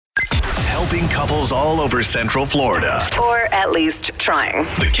helping couples all over Central Florida. Or at least trying.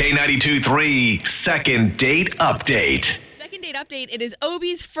 The K92-3 Second Date Update. Second date update. It is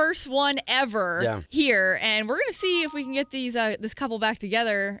Obi's first one ever here, and we're gonna see if we can get these this couple back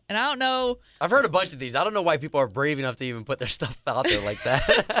together. And I don't know. I've heard a bunch of these. I don't know why people are brave enough to even put their stuff out there like that.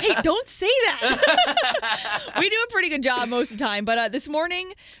 Hey, don't say that. We do a pretty good job most of the time, but this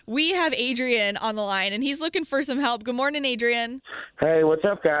morning we have Adrian on the line, and he's looking for some help. Good morning, Adrian. Hey, what's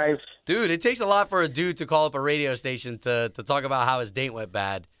up, guys? Dude, it takes a lot for a dude to call up a radio station to talk about how his date went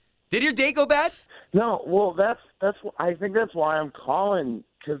bad. Did your date go bad? No, well, that's. I think that's why I'm calling,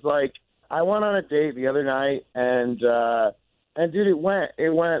 because like I went on a date the other night, and dude, it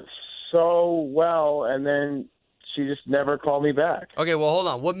went so well, and then she just never called me back. Okay, well, hold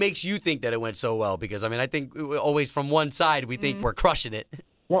on. What makes you think that it went so well? Because I mean, I think always from one side we think we're crushing it.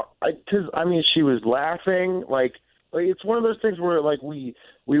 Well, because she was laughing, like it's one of those things where like we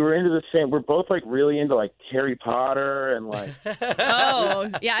were into the same. We're both like really into like Harry Potter and like.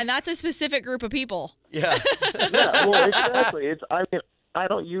 Oh yeah, and that's a specific group of people. Yeah. Yeah, well, exactly. I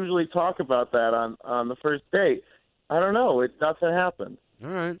don't usually talk about that on the first date. I don't know. Nothing happened. All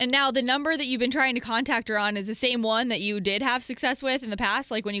right. And now the number that you've been trying to contact her on is the same one that you did have success with in the past,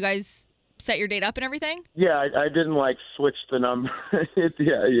 like when you guys set your date up and everything? Yeah, I didn't like switch the number.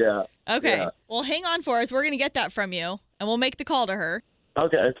 Yeah. Okay. Yeah. Well, hang on for us. We're going to get that from you, and we'll make the call to her.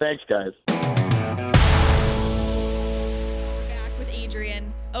 Okay, thanks, guys. Back with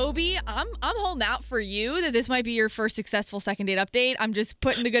Adrian. Obi, I'm holding out for you that this might be your first successful second date update. I'm just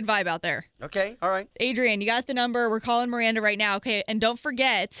putting the good vibe out there. Okay, all right. Adrian, you got the number. We're calling Miranda right now, okay? And don't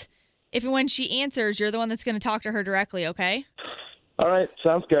forget, if and when she answers, you're the one that's going to talk to her directly, okay? All right,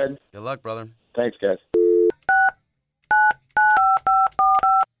 sounds good. Good luck, brother. Thanks, guys.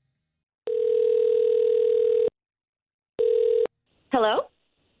 Hello?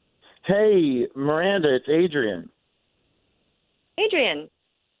 Hey, Miranda, it's Adrian. Adrian.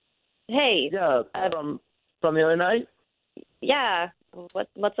 Hey. Yeah, from the other night. Yeah.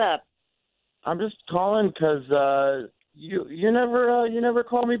 What's up? I'm just calling because you never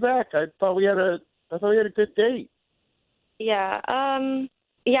called me back. I thought we had a good date. Yeah.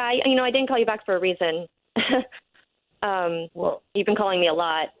 Yeah. I didn't call you back for a reason. Well, you've been calling me a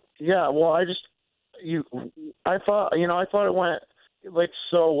lot. Yeah. Well, I thought it went like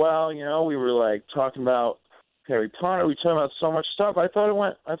so well. You know, we were like talking about Harry Potter. We talked about so much stuff. I thought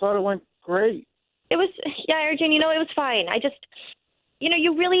it went great. It was, yeah, Adrian. It was fine. I just, you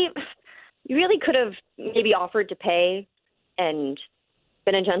really could have maybe offered to pay and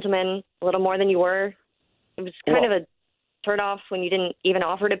been a gentleman a little more than you were. It was kind of a turn off when you didn't even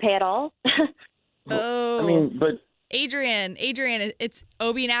offer to pay at all. Oh. But Adrian, it's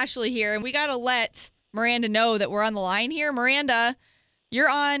Obi and Ashley here, and we got to let Miranda know that we're on the line here. Miranda, you're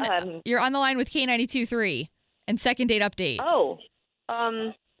on the line with K92.3 and second date update. Oh,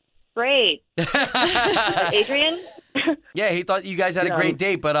 great. Adrian? Yeah, he thought you guys had a great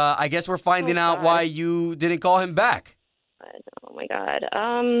date, but I guess we're finding out why you didn't call him back. Oh, my God.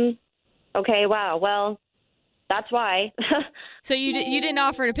 Okay, wow. Well, that's why. So you didn't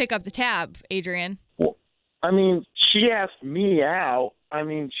offer to pick up the tab, Adrian? Well, she asked me out.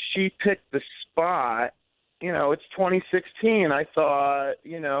 She picked the spot. It's 2016. I thought,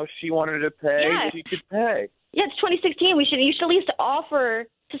 she wanted to pay. Yeah. She could pay. Yeah, it's 2016. You should at least offer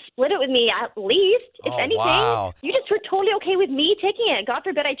to split it with me, at least. If anything, wow. You just were totally okay with me taking it. God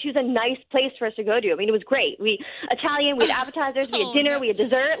forbid I choose a nice place for us to go to. It was great. We Italian, we had appetizers, we had dinner, we had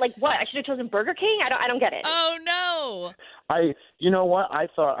dessert. Like what? I should have chosen Burger King? I don't get it. Oh no. You know what? I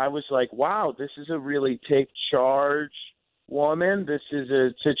thought, I was like, wow, this is a really take charge woman. This is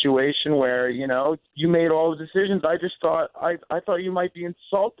a situation where, you made all the decisions. I just thought, I thought you might be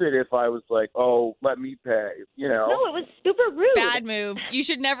insulted if I was like, oh, let me pay, No, it was super rude. Bad move. You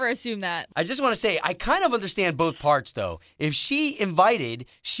should never assume that. I just want to say, I kind of understand both parts, though. If she invited,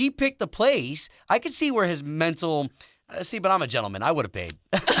 she picked the place, I could see where his mental... but I'm a gentleman. I would have paid.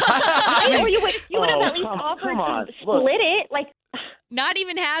 Or you would have at least offered to split it. Like, not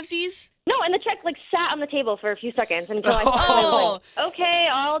even halvesies? No, and the check sat on the table for a few seconds until I okay,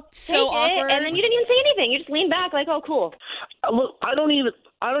 I'll take so it. Awkward. And then you didn't even say anything. You just leaned back like, oh, cool. Look, I don't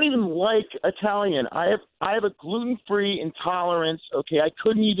even like Italian. I have a gluten-free intolerance. Okay, I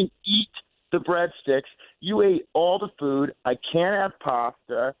couldn't even eat the breadsticks. You ate all the food. I can't have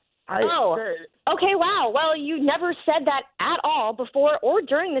pasta. Okay, wow. Well, you never said that at all before or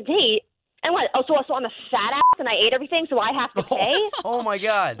during the date. And what? Oh, so I'm a fat ass and I ate everything, so I have to pay? Oh my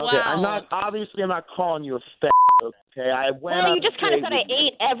God. Okay, Wow. I'm not calling you a fat. Okay, Well, you just kind of said I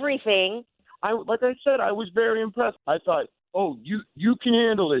ate everything. Like I said, I was very impressed. I thought oh, you can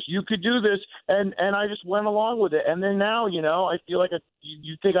handle this. You could do this. And I just went along with it. And then now, I feel like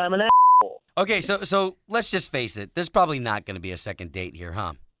you think I'm an asshole. Okay, so let's just face it. There's probably not going to be a second date here,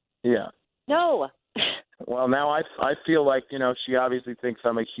 huh? Yeah. No. Well, now I feel like, she obviously thinks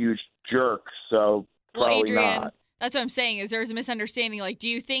I'm a huge jerk. So Well, probably Adrian, not. that's what I'm saying. Is there's a misunderstanding? Like, do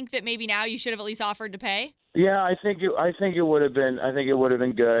you think that maybe now you should have at least offered to pay? Yeah, I think it would have been. I think it would have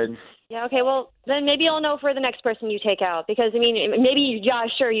been good. Yeah, okay, well, then maybe I'll know for the next person you take out. Because, maybe, yeah,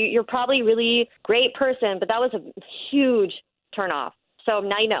 sure, you're probably a really great person, but that was a huge turnoff. So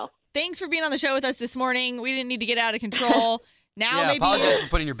now you know. Thanks for being on the show with us this morning. We didn't need to get out of control. Now maybe apologize for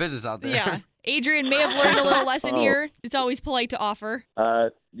putting your business out there. Yeah. Adrian may have learned a little lesson here. It's always polite to offer.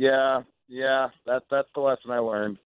 Yeah, that's the lesson I learned.